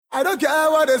I don't care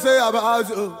what they say about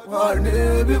you. Want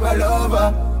to be my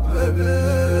lover, baby. I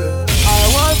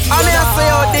want to. I'm here for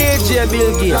your DJ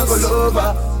Bill Gates.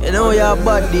 You know you're a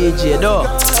bad DJ, though.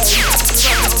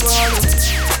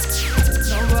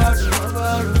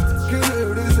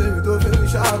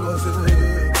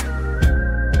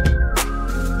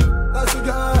 That's the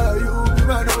guy, you be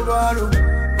my nobody.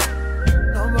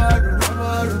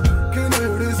 Can you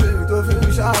listen to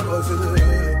finish our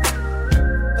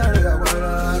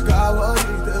I want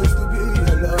it to be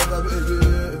a lover, baby.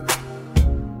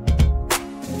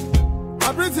 My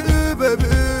pretty baby,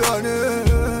 honey.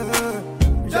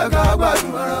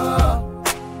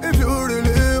 If you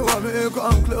really want me,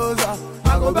 come closer. I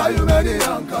go buy you many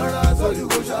Ankara, so you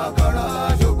go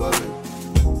shakara, show me.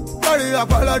 Sorry, I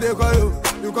call you.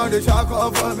 You can't shack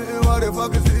off for me. What the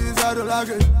fuck is this? I don't like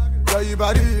it. Girl, you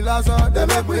body last on, they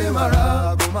make me mad.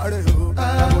 I go marry you,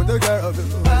 I go take care of you.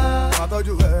 I thought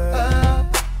you were.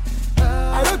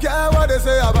 I don't care what they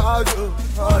say about you.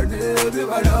 Honey, be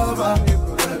my lover, baby.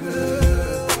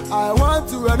 I want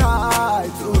to and I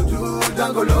to do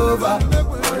jungle lover.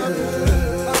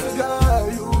 Girl,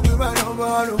 you be my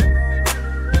number.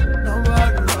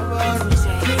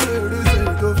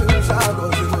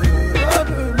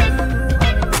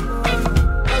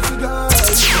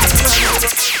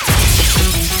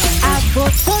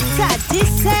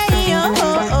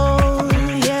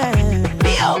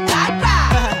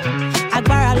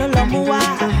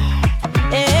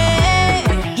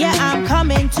 Yeah, I'm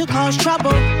coming to cause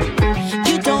trouble.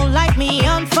 You don't like me,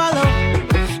 unfollow.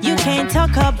 You can't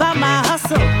talk about my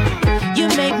hustle. You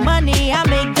make money, I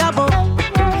make double.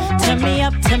 Turn me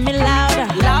up, turn me louder.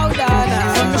 Louder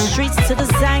now. From the streets to the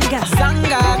Zanga.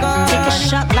 Zanga, girl. Take a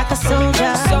shot like a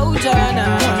soldier. Soldier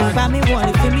now. You find me one,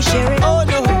 if me share it. Oh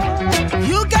no.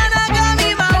 You cannot get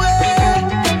me my way.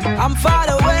 I'm far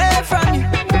away from you.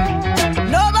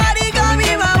 Nobody got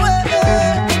me my way.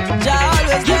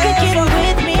 Always you can get it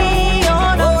with me,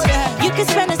 oh no. Oh, yeah. You can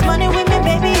spend this money with me,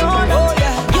 baby, oh no. Oh,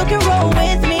 yeah. You can roll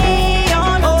with me,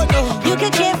 oh no. Oh, no. You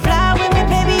can get fly with me,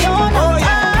 baby, oh no. Oh,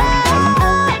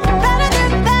 yeah. Better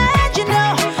than that, you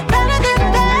know. Better than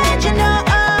that, you know.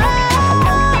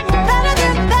 Better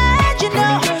than that, you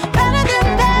know. Better than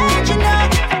that, you know.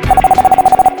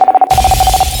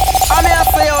 I'm here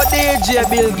for your DJ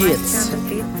Bill Gates.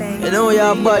 You know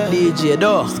you're a bad DJ,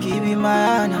 though. Just give me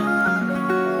my honor.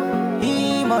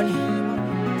 E-money.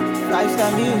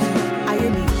 5-star music. I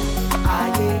am you. I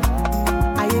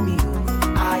am you.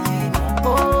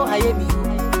 Oh, I am you.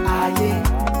 I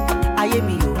am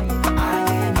you.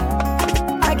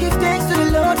 I give thanks to the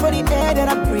Lord for the air that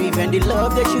I breathe and the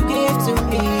love that you gave to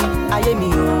me. I am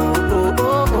you.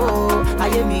 I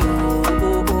am you.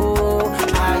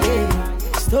 I am.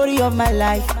 Story of my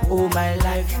life, oh my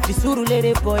life. The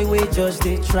Surulere boy we just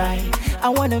they try. I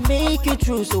wanna make it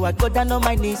true, so I go down on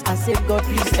my knees and say, God,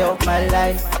 please help my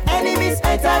life. Enemies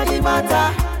enter the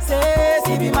matter. Say,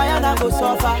 see me my hand I go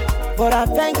suffer. But I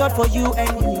thank God for you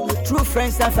and you. True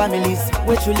friends and families,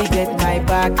 we truly get my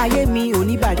back. I am me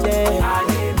only baje.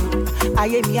 I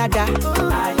am me ada.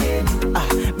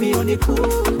 Me only cool.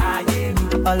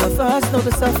 All of us know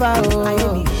the suffer. Oh. I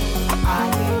am me. I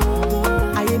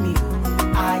am me.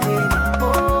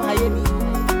 Oh, I am me.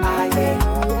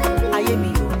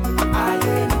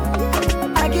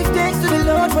 I give thanks to the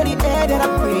Lord for the air that I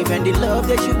breathe and the love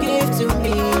that you gave to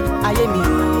me. I am you,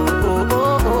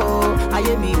 I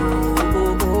am you,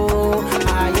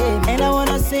 I am. And I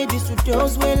wanna say this to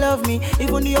those who love me.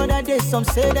 Even the other day, some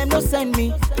say them no send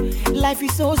me. Life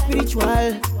is so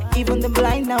spiritual. Even the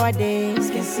blind nowadays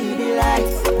can see the light.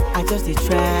 I just did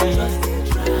try.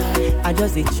 I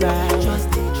just did try.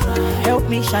 Help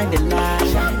me shine the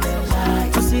light.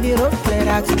 To see the road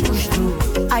clear to push through.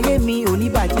 I am me only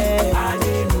baje.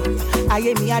 I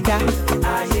am me ada.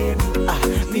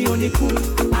 Me only cool.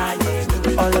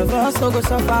 All of us no go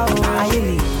suffer. I am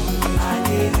me.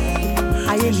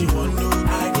 I am me.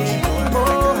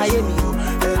 Oh, I am me.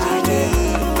 I am me.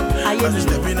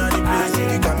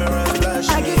 I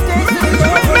give thanks to the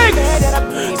Lord for the air that I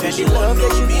breathe and the love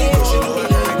that you gave to me.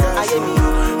 I am me. I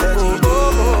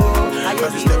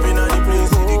am me. Stepping on the place,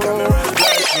 see the cameras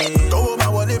flashing. Go over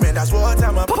what they meant, that's what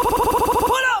I'm a.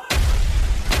 Pull up!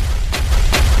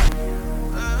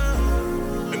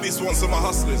 And this one's for my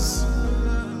hustlers.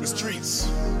 The streets.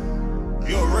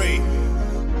 Yo, Ray.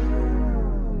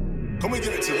 Come and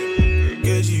give it to me.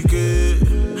 Get you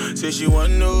good. Say she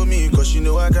wanna know me, cause she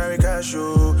know I carry cash,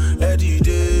 oh. Every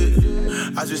day.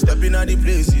 As we stepping on the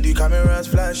place, see the cameras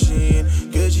flashing.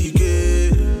 Get you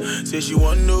good. Say she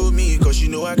want know me, cause she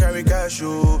know I carry cash,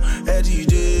 oh. Every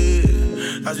day,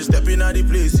 as we step in at the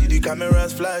place, see the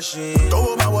cameras flashing. Don't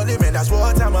hold my wallet, man, that's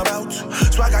what I'm about.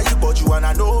 Swagger you, but you and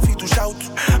I know fit to shout.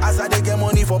 As I they get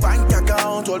money for bank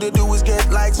account, all they do is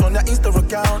get likes on their Insta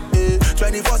account.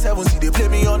 24/7, see they play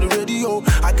me on the radio.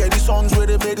 I get these songs where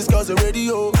they play this girls the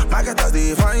radio. Marketers,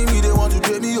 they find me, they want to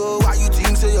pay me, oh. Why you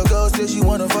think say your girl say she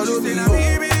wanna follow me, oh?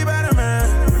 She be better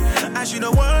man, and she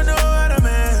don't want no other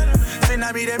man. Say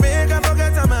now me they make her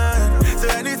forget a man. So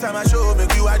anytime I show,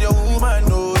 make you had your woman,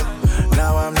 no.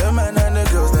 Now I'm the man and the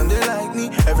girls, them they like me.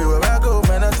 Everywhere I go,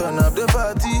 man, I turn up the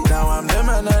party. Now I'm the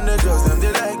man and the girls, them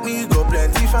they like me. Go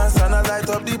plenty fans and I light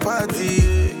up the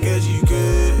party.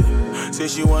 KGK, say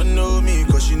she want know me,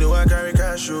 cause she know I carry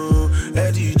cash, oh.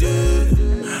 Every day,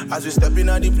 as we step in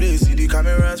at the place, see the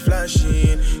cameras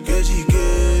flashing.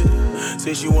 KGK,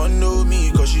 say she want know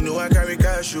me, cause she know I carry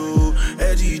cash, oh.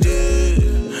 Every day,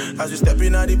 as we step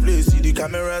in at the place, see the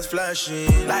cameras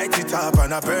flashing. Light it up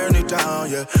and I burn it down,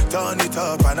 yeah. Turn it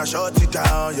up and I shut it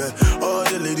down, yeah. All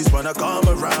the ladies wanna come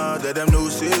around, let them know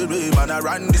say me, man, I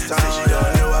run this town. Say she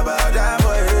don't know about that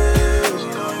boy.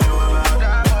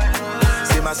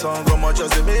 Say my song go much as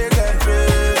they make them pray.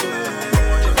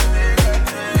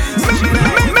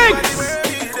 Mix!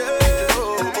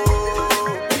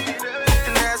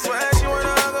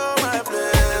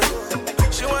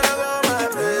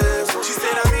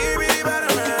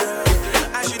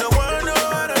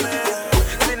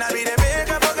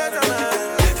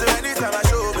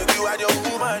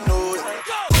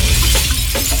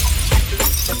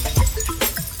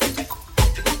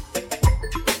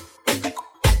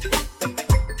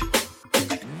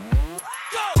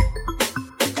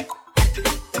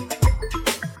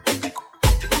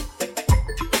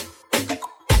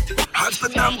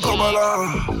 Amsterdam come along.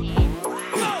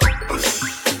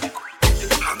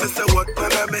 I say what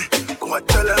telling me, what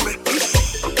telling me.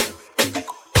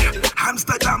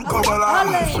 Amsterdam come along.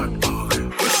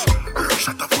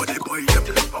 Shut up for the boy,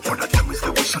 my brother tell me say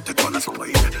we shut it on the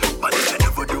spoil. But if they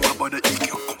ever do about the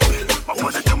EQ, my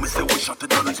brother tell me say we shut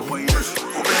it on the spoil.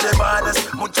 Who be the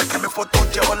baddest? Mucha que me foto,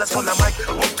 ya all that's on the mic.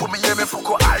 Won't to me, yeah, me fuck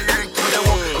I ain't to the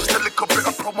one. Just a little bit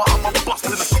of promo, I'm a boss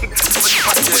in the thing.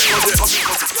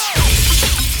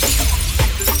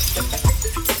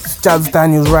 Jazz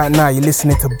Daniels right now, you're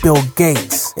listening to Bill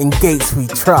Gates. In Gates we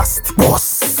trust.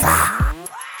 Bossa.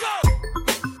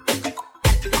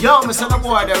 Yo, me say the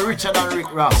boy they're richer than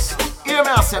Rick Ross. Hear me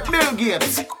I say Bill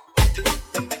Gates.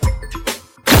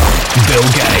 Bill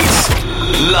Gates,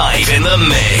 live in the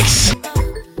mix.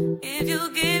 If you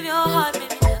give your heart,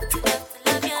 baby, love to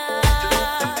love ya.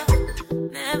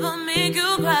 Never make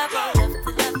you cry, but love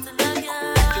to love ya.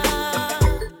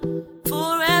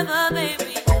 Forever, baby.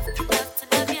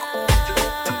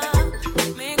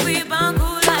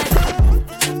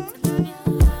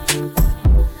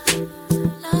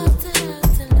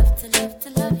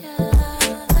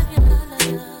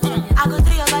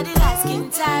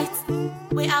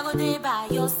 I go there by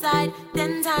your side.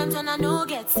 10 times when I know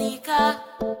get sicker.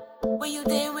 When you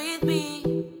there with me,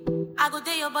 I go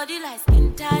there your body like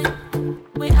skin tight.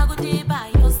 When I go there by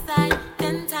your side.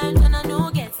 10 times when I know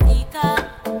get sicker.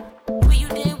 When you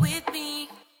there with me,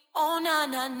 oh na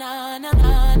na na na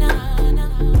na na na.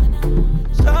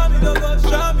 Show me the go,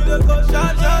 show me the go, show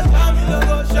me the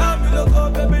go, show me the go,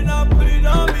 baby now put it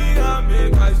on me and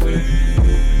make I see.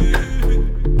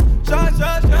 Show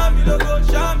me the go,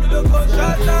 show me the go,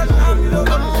 show me the go, show me the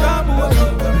go.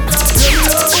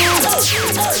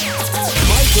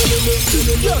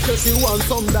 Yeah, she want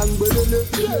some dang belele.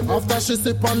 After she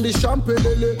sip on the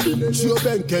champagne, she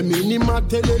open kemini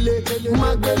matelele,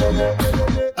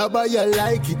 magelele. Aba you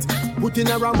like it, put in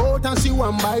her mouth and she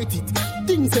want bite it.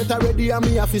 Things set already and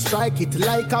me have to strike it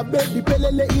like a baby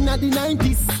pelele in the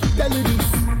 90s. Tell you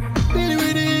this, deal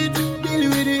with it, deal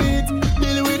with it,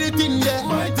 deal with it in there.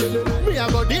 Me I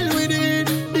go deal with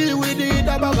it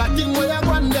about a thing where I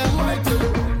want there.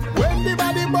 When the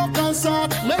body buck and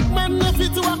soft, make man no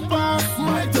fit to walk past.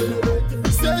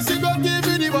 Say she go give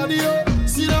you the body, oh.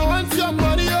 She don't want your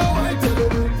money, oh.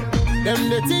 Them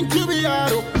they think you be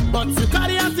hard, but you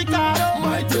carry a car,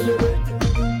 oh.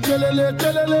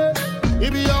 Telele,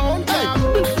 it be your own time.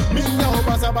 Me now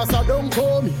basa don't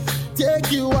call me.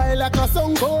 Take you while like a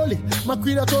song goalie. My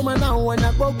queen told me now when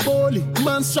I go goalie.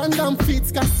 Man strong and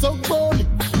fit, cause so goalie.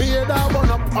 Me head a burn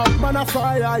up, man a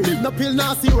fire. No pill,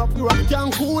 no syrup, you rock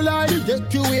can cool eye.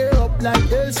 Take you way up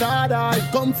like El Shaddai.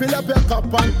 Come fill up your cup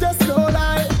and test no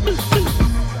lie.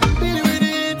 Deal with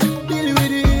it, deal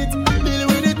with it, deal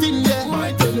with it in there.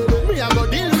 Me a go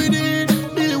deal with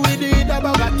it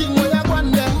about a thing where I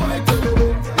want there.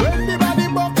 When the body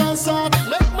buck and soft,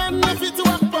 make man no fit to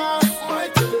walk past.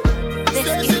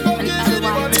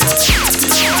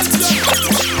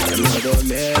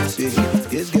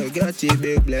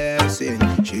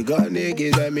 She got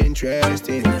niggas I'm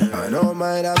interesting. I don't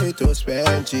mind having to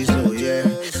spend cheese, so yeah.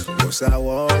 Cause I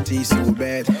want it so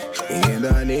bad. And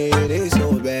I need it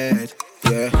so bad.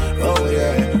 Yeah, oh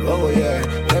yeah, oh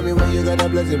yeah. Tell me where you got the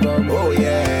blessing from, oh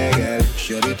yeah, girl.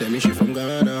 Shorty tell me she from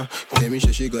Ghana. Tell me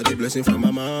she got the blessing from my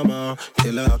mama.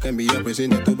 Tell her I can be your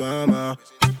President Obama.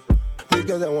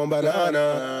 Because I want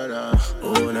banana.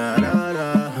 Oh na na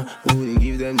na. Who they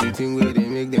give them the thing where they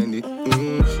make them the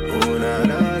Oh na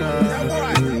na na.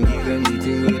 Who they give them the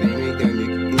thing where they make them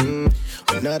the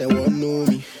But now they want know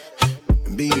me.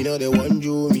 B, now they want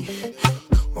do me.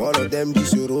 All of them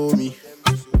just roll me.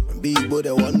 Big boy,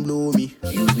 they want blow me.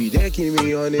 You be taking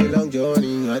me on a long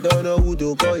journey. I don't know who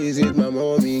to call. Is it my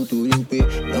mommy to you pay?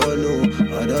 No,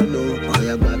 I don't know. I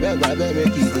am my baby,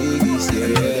 make it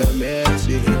easy. Yeah,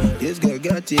 messy. This girl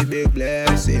got a big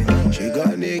blessing. She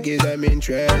got niggas I'm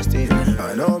interested.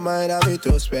 I don't mind having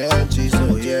to spend cheese,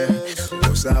 so yeah.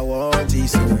 Cause I want it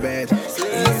so bad. And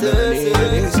I need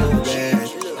it so bad.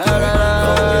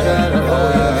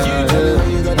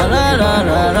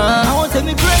 I want to take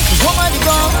me break, what might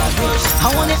go? I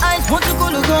want the ice, want to go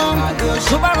to go.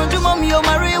 So I run to mommy, you're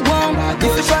my real one.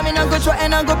 If you try me, I go try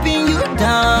and I go pin you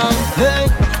down. Hey,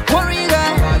 worry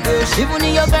guy. Even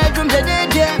in your bedroom, they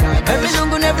did yeah. Every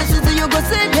long on every city you go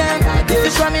sit there. If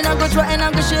you try me, I go try and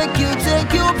I go shake you,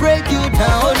 take you, break you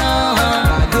down. Oh no,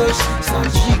 some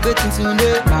she getting to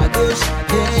the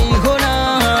yeah, you go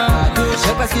now.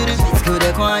 Je passe que le fils que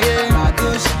des coins, yeah,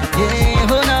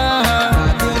 oh no.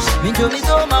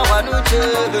 Minto ma wanuche,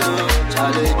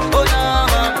 chale, oh no.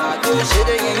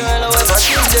 Shede yenga la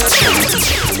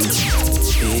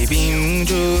Baby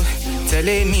Mujo,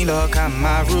 telling me look at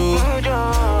my room.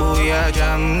 Oh yeah,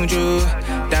 Jamujo,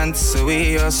 dance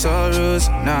away your sorrows.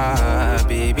 Nah,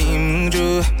 baby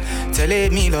Mujo,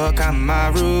 telling me look at my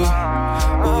room.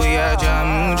 Oh yeah,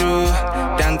 Jamujo,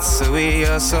 dance away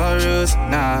your sorrows.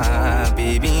 Nah,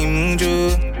 baby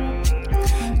Mujo,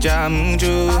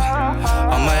 Jamujo,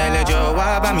 I'ma let you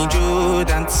waba me jo,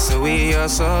 dance away your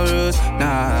sorrows.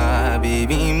 Nah,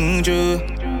 baby Mujo.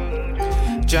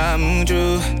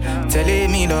 Jamujo, tell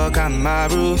me look at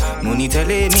Maru, money tell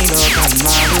me look at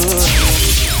Maru.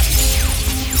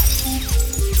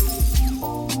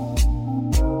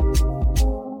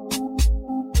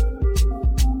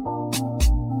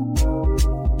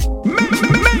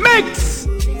 Mix.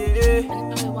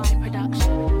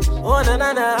 Oh na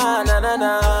na na na na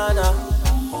na na.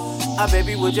 Ah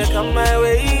baby, would you come my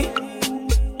way?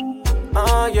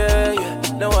 Oh yeah yeah.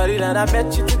 Don't worry that I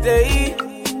met you today.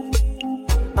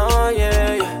 Oh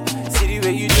yeah, yeah. See the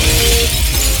way you do me,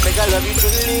 make I love you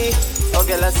truly. Oh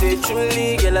girl, I say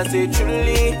truly, girl, I say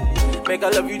truly. Make I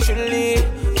love you truly.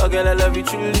 Oh girl, I love you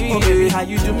truly. Oh baby, how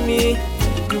you do me,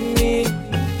 do me,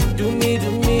 do me,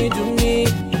 do me, do me,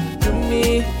 do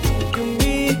me, do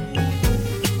me,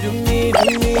 do me, do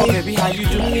me. Oh baby, how you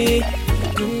do me,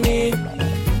 do me,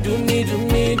 do me, do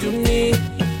me, do me,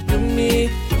 do me,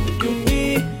 do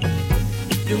me,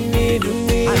 do me, do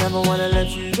me. I never wanna let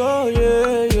you go,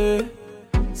 yeah, yeah.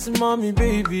 So mommy,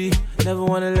 baby, never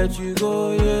wanna let you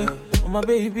go, yeah. Oh my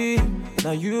baby,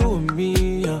 now you and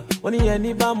me, yeah. When you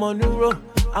any bam on the road,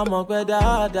 I'm a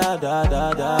da da da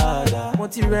da da da.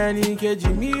 Moti rani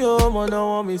keji me, oh, mono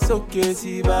want me so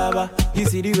kissy, baba. You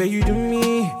see the way you do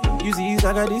me, you see it's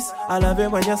like this. I love it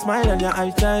when you smile and your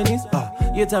eyes Chinese.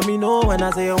 You tell me no when I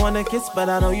say I wanna kiss, but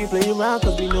I know you play around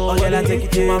cause we know. Oh yeah, I take you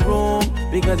to my room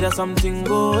because there's something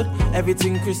good.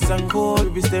 Everything crisp and cold. We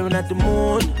be staring at the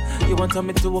moon. You want to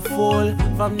me to a fool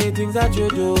from the things that you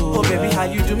do. Oh baby, how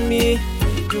you do me,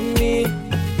 do me,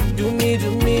 do me,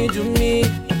 do me, do me,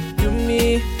 do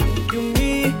me, do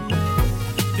me,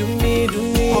 do me, do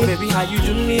me. Oh baby, how you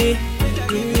do me,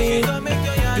 do me, do me,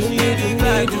 do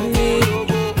me, do me,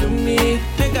 do me.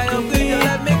 Make I upgrade your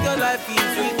life, make your life feel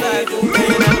sweet like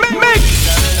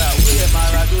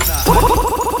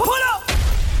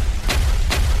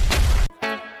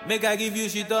make I give you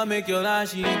shit up, make your life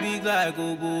she big like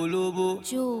Ogo Lobo.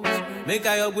 Make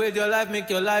I upgrade your life, make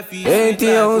your life feel sweet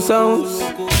like Ogo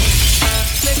Lobo.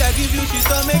 Make I give you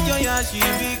shit up, make your yash she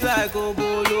big like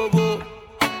Ogo Lobo.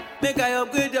 Make I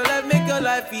upgrade your life, make your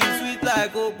life feel sweet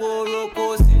like Ogo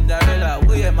Lobo. Cinderella,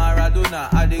 we are Maradona.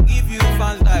 I dey give you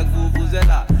fans like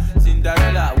Vuvuzela.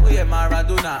 Cinderella, we are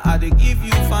Maradona. I dey give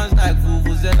you fans like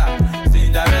Vuvuzela.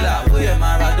 Cinderella, we are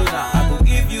Maradona. I go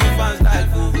give you fans like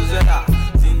Vuvuzela.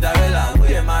 Cinderella,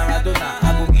 we are Maradona.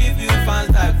 I go give you fans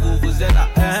like Vuvuzela.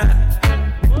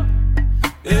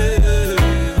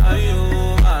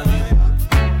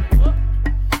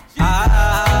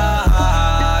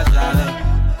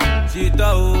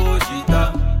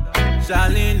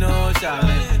 Charlene, oh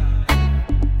Charlene.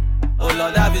 Oh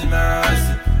Lord, have His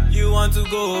mercy. want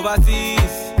to go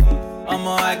overseas?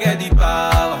 I get the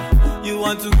power. You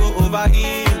want to go over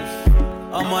hills?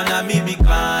 Na me be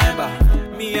climber.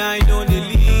 Me, I don't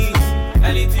delete.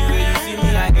 Anything where you see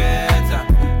me, I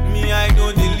get. Me, I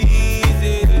don't delete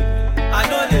it. I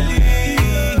don't delete.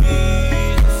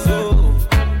 So,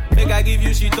 make I give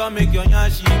you shit or make your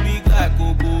yashi big like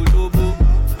Coco Lobo.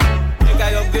 Make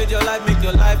I upgrade your life, make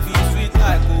your life feel sweet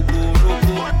like Coco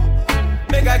Lobo.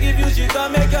 Make I give you shit or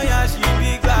make your yashi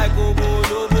big like Coco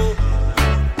Lobo.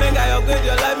 Make I upgrade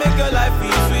your life, make your life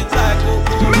feel sweet like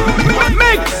Coco Lobo.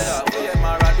 Mix!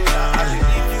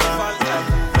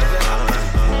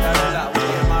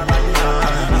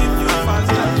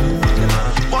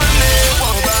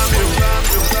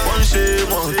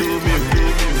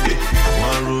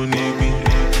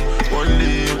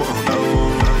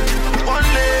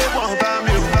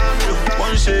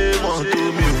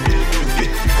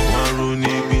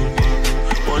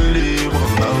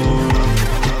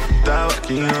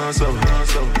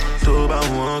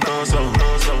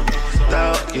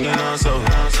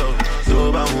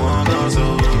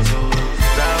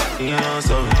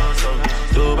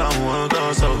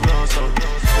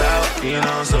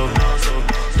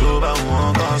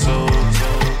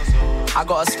 I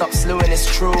gotta stop slewing, it's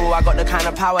true. I got the kind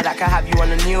of power that can have you on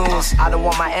the news. I don't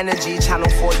want my energy channel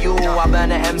for you. I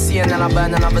burn an MC and then I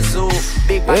burn another zoo.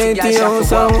 Big batty guy, she have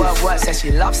to work. Says she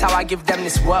loves how I give them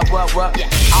this work.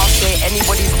 I'll say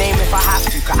anybody's name if I have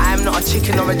to, cause I am not a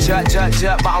chicken or a jerk,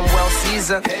 but I'm well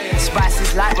seasoned. Spice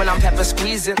is light when I'm pepper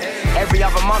squeezing. Every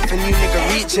other month a new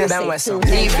nigga reaching. Then we're so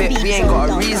leave it, we ain't got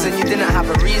a reason. You didn't have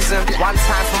a reason. One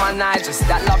time for my Nigers,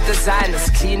 that love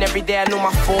designers. Clean every day, I know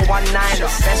my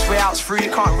 419ers. Best way out's free,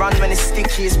 you can't run when it's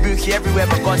sticky. It's spooky everywhere,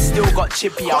 but God still got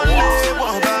chippy. I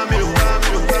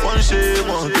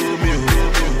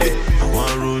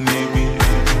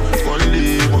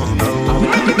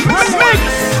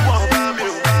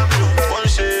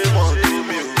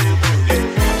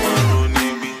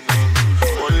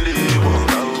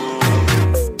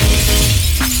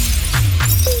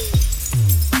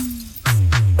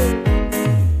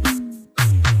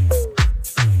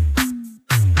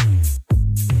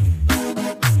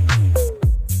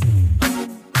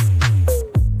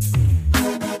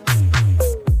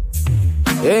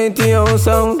Ain't the old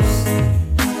songs.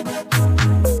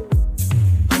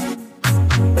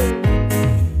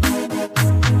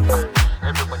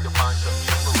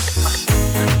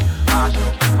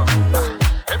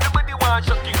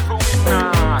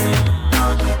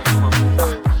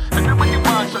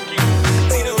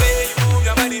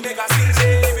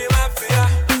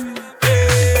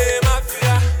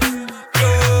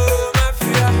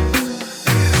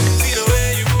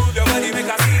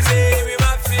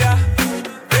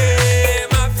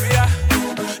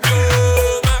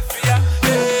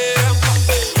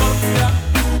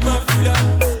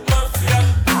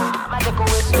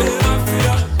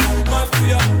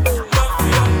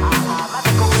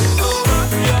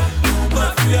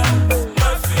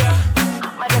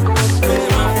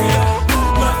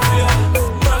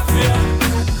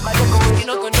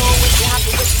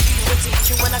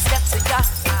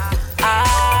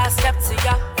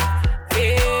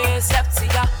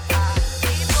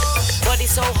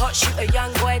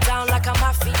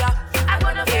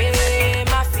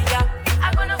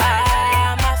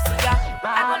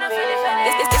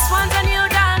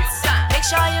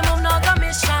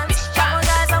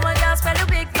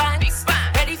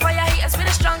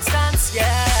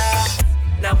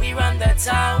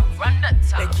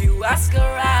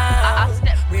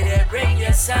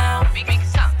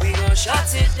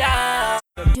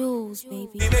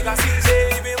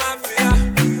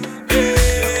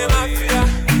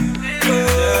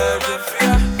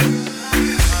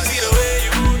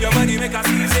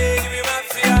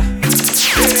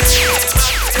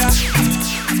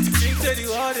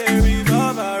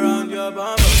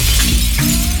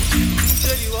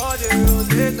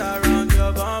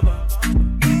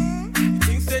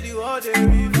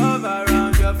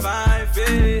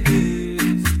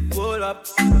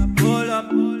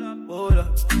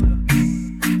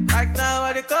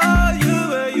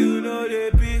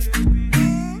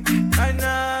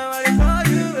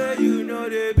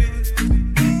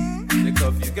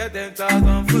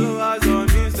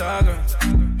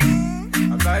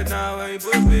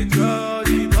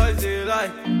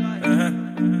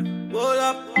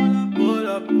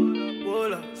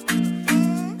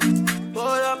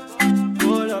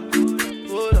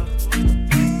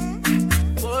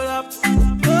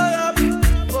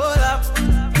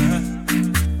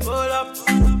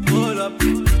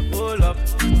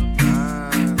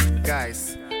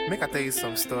 Guys, make I tell you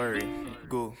some story.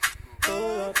 Go.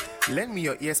 Lend me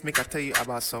your ears, make I tell you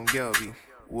about some girl, be.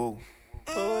 Whoa.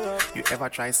 You ever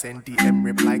try send DM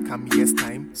reply come yes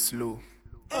time? Slow.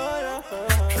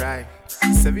 Try.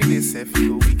 7 days if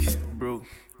you go week, bro.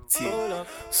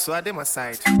 So I dem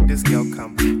aside, this girl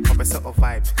come, professor of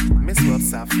vibe, Miss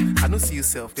WhatsApp. I don't see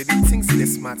yourself, they didn't think they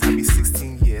smart. I be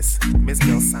 16 years, Miss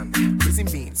Girl son. Reason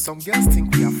being, some girls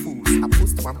think we are fools. I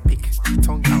post one pic,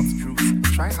 tongue out,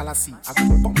 drugs. Try halassi, I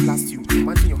go bomb blast you.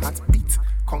 Imagine your heart beat.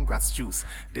 Congrats, juice.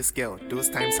 This girl, those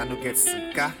times I no get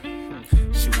sicker.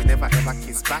 She will never ever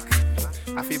kiss back.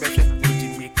 I feel better,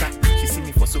 Jamaica. She see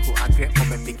me for Soho, I grab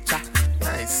up a picture.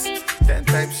 Nice. 10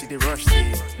 times she did rush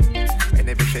day. And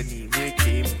every shady me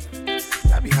came.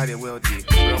 That be how the world did.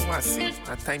 Bro, I see,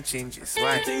 that time changes.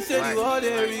 Why? Things that you all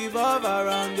they revolve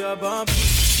around your bump.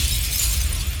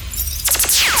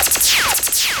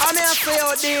 I'm here for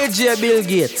your DJ Bill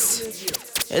Gates.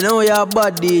 You know you're a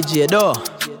bad DJ, though.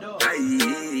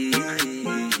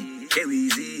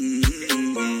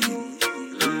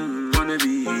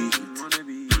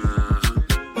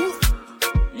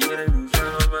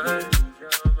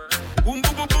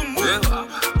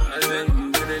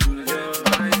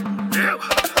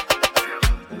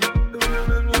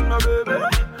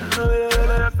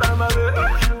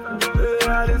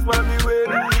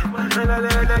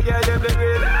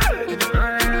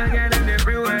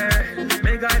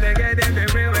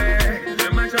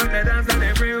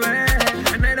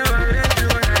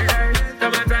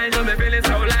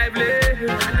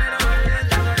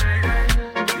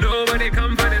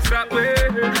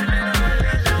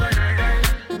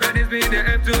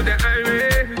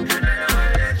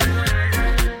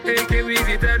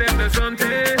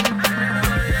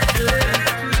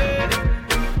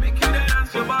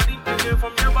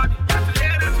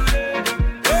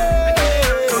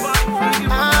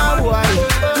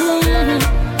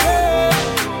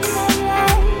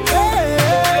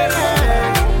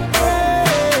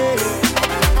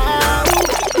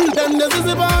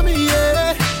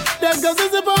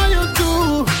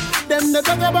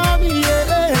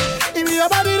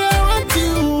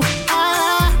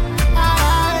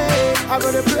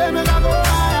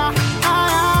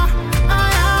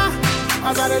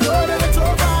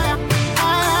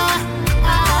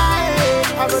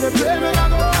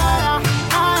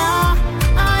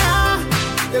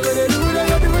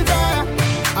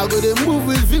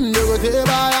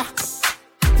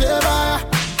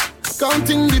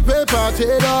 Counting the paper,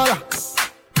 $10.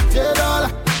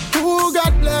 Who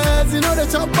got blessed? You know the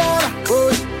chop baller.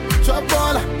 Oh, chop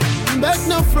baller. Beg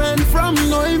no friend from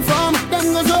no informer.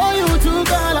 Them go show you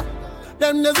 $2.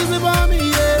 Them the zip about me,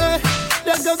 yeah.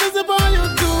 Them go zip about you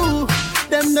too.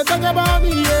 Them the talk about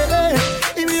me, yeah.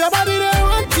 If your body they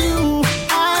want you,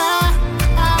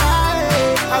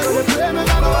 I go to pray me, I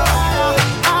go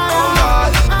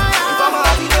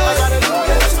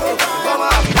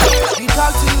You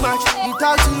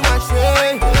talk too much,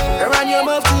 hey. You run your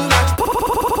mouth too much.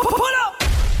 Pull up.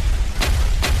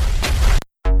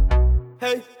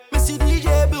 Hey, Mr.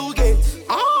 DJ Bill Gates.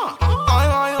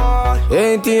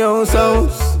 Ain't the old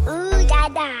songs. Ooh,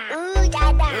 dada.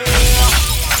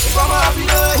 If I'm a happy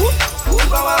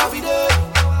day,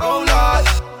 oh Lord.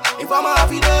 If I'm a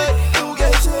happy day, Bill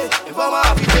Gates. If I'm a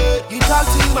happy day, you talk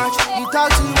too much,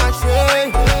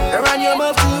 hey. You run your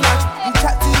mouth too much. You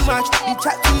chat too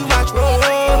much,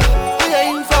 oh. You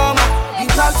ain't informer. You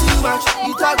talk too much,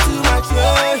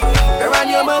 yeah. You run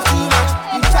your mouth too much.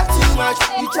 You chat too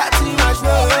much,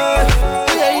 oh.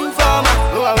 You ain't informer.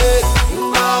 Go away,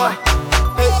 informer.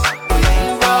 Hey,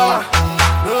 informer.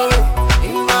 No way,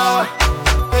 informer.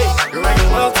 Hey, you run your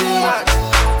mouth too much.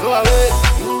 Go away,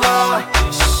 informer.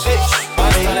 Hey,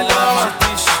 informer.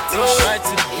 Right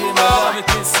to the game, I love it,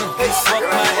 kissing. Fuck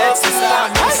my exes,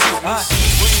 I miss you.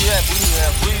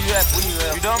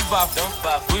 We don't buff.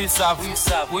 We serve.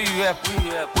 We rap.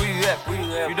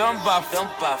 You don't buff.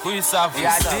 We serve.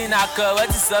 Yeah, Dina, what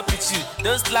is up with you?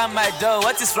 Don't slam my door.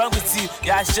 What is wrong with you?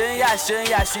 Yeah, shin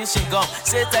gum.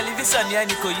 Say television, yeah,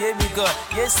 Nico, yeah, me go.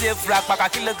 Yes, say frap, paka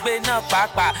kilo be no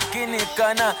papa. Kini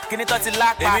koti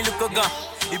lak, emi luko gun.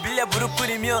 Ìbílẹ̀ burúkú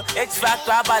ni mi ò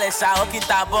X-Factor abalẹ̀ ṣá ó kí n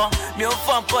tàbọ̀. Mi ò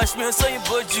fọ́n push, mi ò sóyìn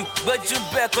bójú. Gbójú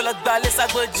bẹ́ẹ̀ kó lọ gba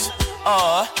lẹ́sàgbójú.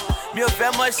 Mi ò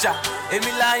fẹ́ mọ̀ ṣá,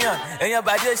 èmi lion, èèyàn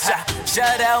bàdé ṣá.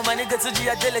 Ṣẹ́rẹ́ ọmọ nígbà tó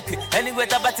jíya délẹ̀kẹ̀. Anyway,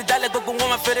 tá bá ti dálẹ̀ gbogbo wọn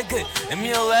máa fẹ́rẹ̀gẹ̀.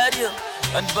 Èmi ò wẹ́rí o,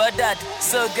 unbothered.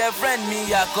 So girlfriend mi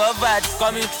yà covered.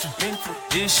 Coming through,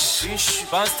 ish.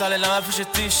 Bounce talent, la máa fi ṣe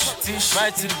tish.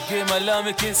 Right to the game, I love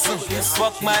me kissing.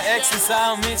 Fuck my exes, I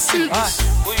don't miss you.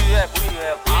 Who you rap?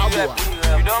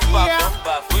 You don't pop.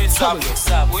 Who you stop?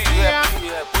 Who you rap?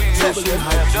 You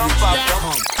don't pop.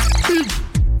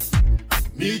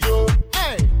 Me Joe,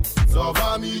 hey, So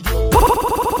for me, Joe.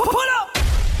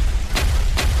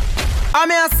 I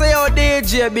mean, I say, oh,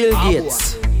 DJ Bill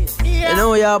Gates. You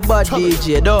know you're a bad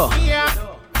DJ, though.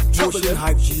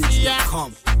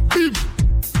 JoeBillHypeGH.com.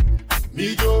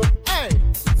 Me Joe, hey,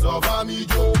 so for me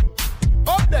Joe.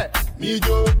 Up there, me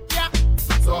Joe, yeah.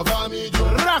 So for me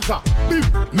Joe. Raka,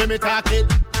 me talk it.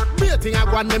 Be a thing I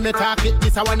want, me talk it.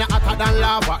 This I wanna hotter than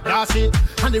lava, that's it.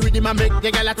 And the rhythm I make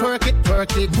the girl a twerk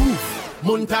it, move.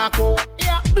 Montako,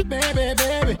 yeah,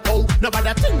 baby. Oh,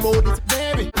 nobody think about it,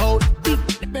 baby. Oh, baby.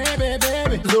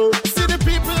 So, see the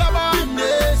people about the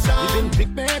nation. Even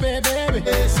big baby.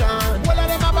 Nation. What are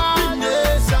them about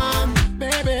nation?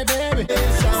 Baby.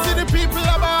 Nation. See the people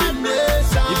about the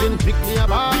nation. Even pick me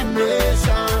about the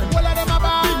nation. What are them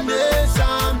about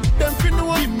nation? Them fin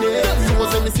know the nation. So,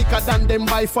 say me sicker than them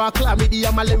by far.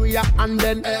 Chlamydia, malaria, and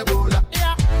then Ebola.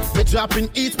 Me dropping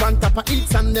each one top of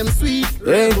each and them sweet.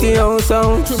 Radio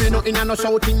sound. To me nothing and no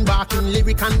shouting, barking.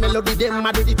 Lyric and melody, them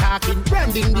a do the talking.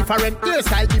 Branding different,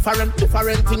 hairstyle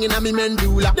different thing in a me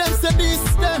mandula. Them say this,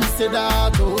 them say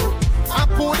that, oh. I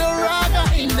put the raga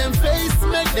in them face,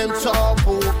 make them chop,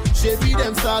 oh. Chevy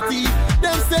them salty.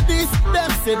 Them say this,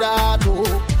 them say that, oh.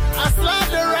 I slap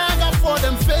the raga for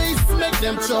them face, make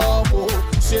them chop, oh.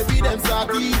 Chevy them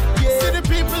salty. Yeah. See the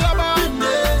people about the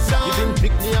nation. You didn't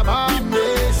pick me about the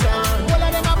nation. All of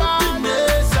them about the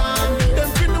nation. Them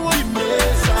fin know the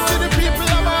nation. See the people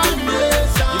about the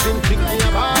nation. You didn't pick me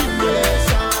about the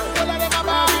nation. All of them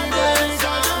about the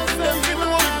nation. Them fin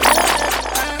know the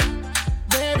nation.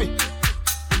 Baby.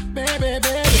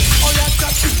 Oh yeah,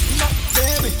 chop this nut,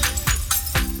 baby.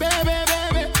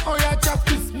 Oh yeah, chop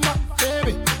this nut,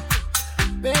 baby.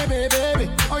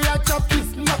 Oh yeah, chop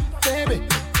this nut, baby.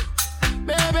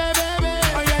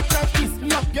 Oh yeah, chop this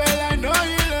nut, girl. I know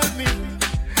you love me.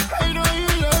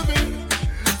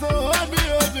 So hold me.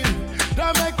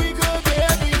 Don't make me go,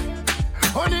 baby.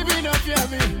 Only be no fear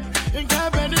me. In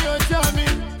company you tell me.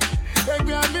 Hey,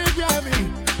 grab me.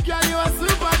 Girl, you are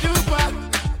super duper.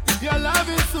 Your love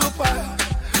is super.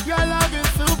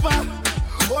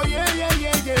 Oh yeah.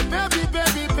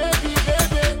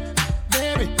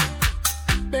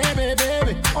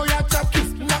 Baby. Oh yeah, chop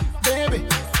kiss nut, baby.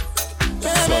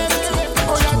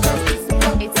 Oh yeah, chop kiss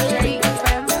nut. It's Straight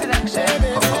Fam Production.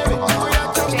 Oh yeah,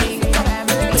 chop kiss nut.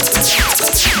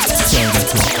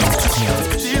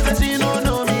 She said she don't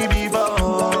know me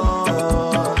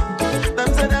before. Them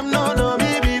say them don't know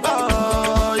me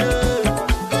before, yeah.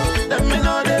 Them me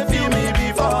know they feel me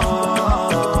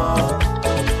before.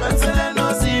 Them say they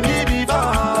don't see me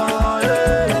before, yeah.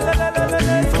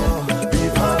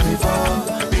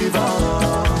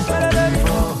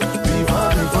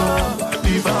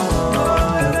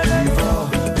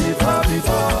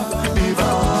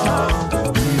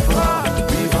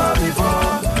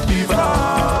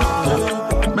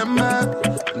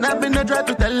 I try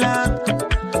to tell her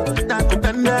that to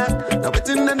tender. Now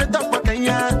waiting on the top of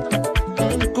Kenya.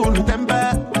 Cool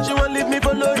temper. She won't leave me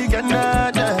for low again.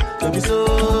 Baby,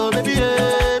 so baby,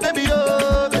 baby,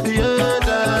 oh,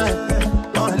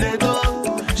 let go.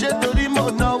 She told him, oh,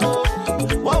 no.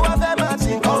 What was that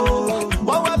matching?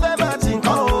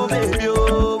 Oh, baby,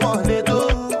 oh, let go.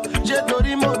 She told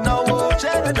him, oh, no. She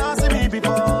had not seen me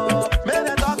before. Made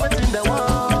her talk within the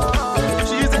wall.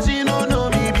 She said she don't know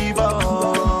me before.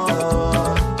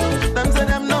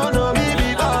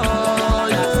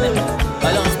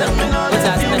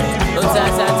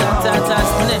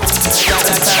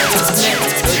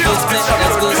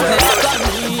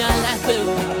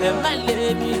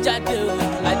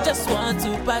 I just want to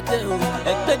battle.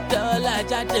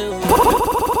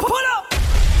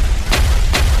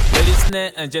 Ladies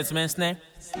snare and gentlemen snare.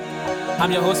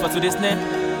 I'm your host for today's snare.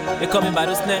 They call me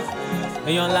Bado snare.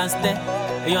 And you on land snare.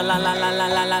 And you on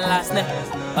la snare.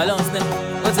 Alone snare.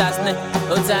 Ota snare.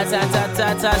 Ota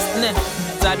snare.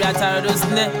 Tabia tarado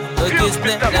snare. Okay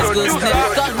snare. Let's go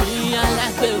snare. Call me a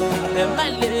like and my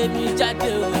lady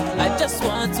jado. I just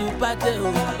want to battle.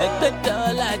 $1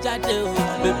 jado.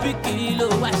 Baby kilo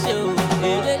washo.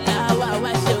 Ere la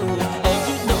wa show. And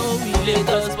you know we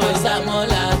Lagos boys are more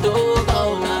like dog.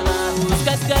 Oh mama.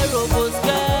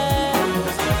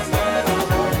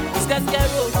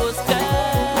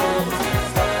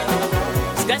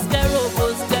 Robo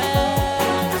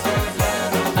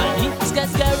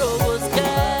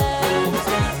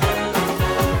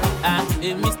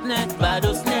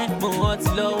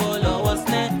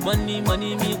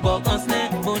money me walk on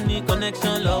snare. Money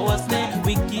connection lower snare.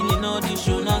 We killing all the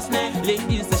show no snare.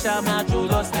 Ladies the shama troll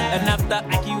snare. And after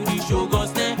I kill the show go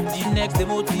snare. The next the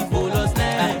motive follow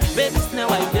snare. Baby snare,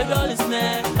 why you baby all the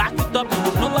snare? Back it up,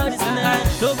 nobody snare.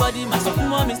 Nobody my son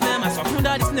mommy snare. My son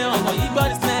daddy snare. Oh my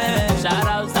body snare. Shout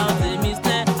out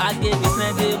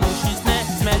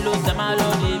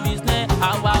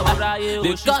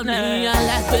They call me a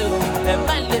latte, and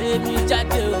my lady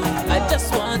jade. I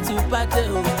just want to party,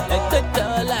 and the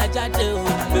dollar jade.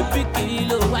 Baby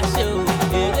kilo wash you,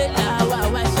 la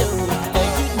wash you.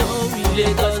 And you know we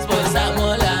Lagos boys are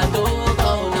more like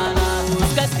oh nana.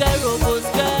 Skeskero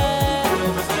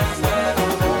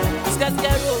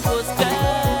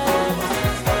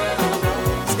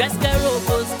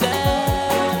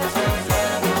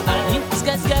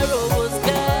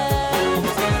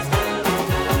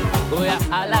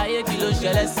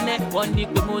wọ́n ní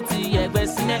pé mo ti ẹgbẹ́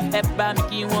sílẹ̀ ẹ bá mi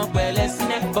kí wọ́n pẹ̀lẹ́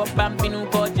sílẹ̀ bọ́pá ń bínú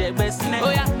kọ́ jẹgbẹ́ sílẹ̀ ó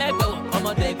yá mẹ́gbẹ́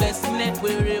ọmọdé ẹgbẹ́ sílẹ̀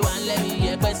wéré wà ń lẹ́yìn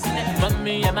ẹgbẹ́ sílẹ̀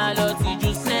mọ́mí ẹ máa lọ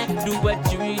tìjú sílẹ̀ do what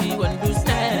you really want to do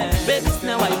sílẹ̀ baby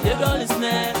sílẹ̀ why you dey roll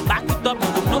sílẹ̀ back it up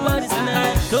nobody sílẹ̀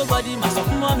nobody máa sọ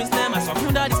fún mọ́mí sílẹ̀ máa sọ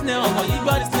fún dáàdì sílẹ̀ ọmọ yìí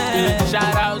gbọ́dí sílẹ̀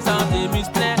shout out sound tèmi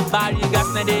sílẹ̀ bari gas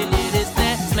sílẹ̀ dé lédè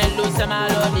sílẹ̀ smell ló sẹ́ máa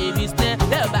lọ débi sílẹ̀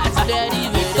bẹ́ẹ̀ bá ti fẹ́ rí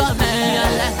ìwé kọ́ mi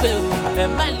alápẹ̀ o ẹ̀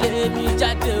má lé mi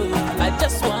jáde o. I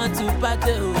just want to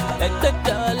party, and the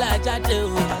dollar jade,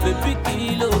 baby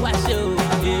kilo wash you,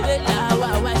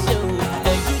 la wash you,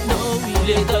 and you know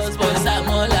we Lagos boys are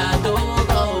more like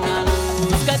oh man,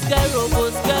 skeskero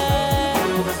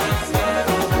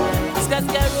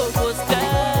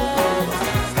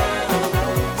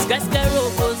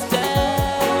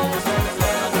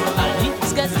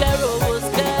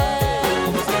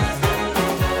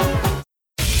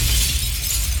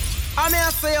I'm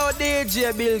here for your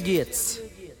DJ Bill Gates.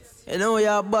 You know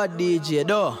you're a bad DJ,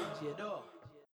 though.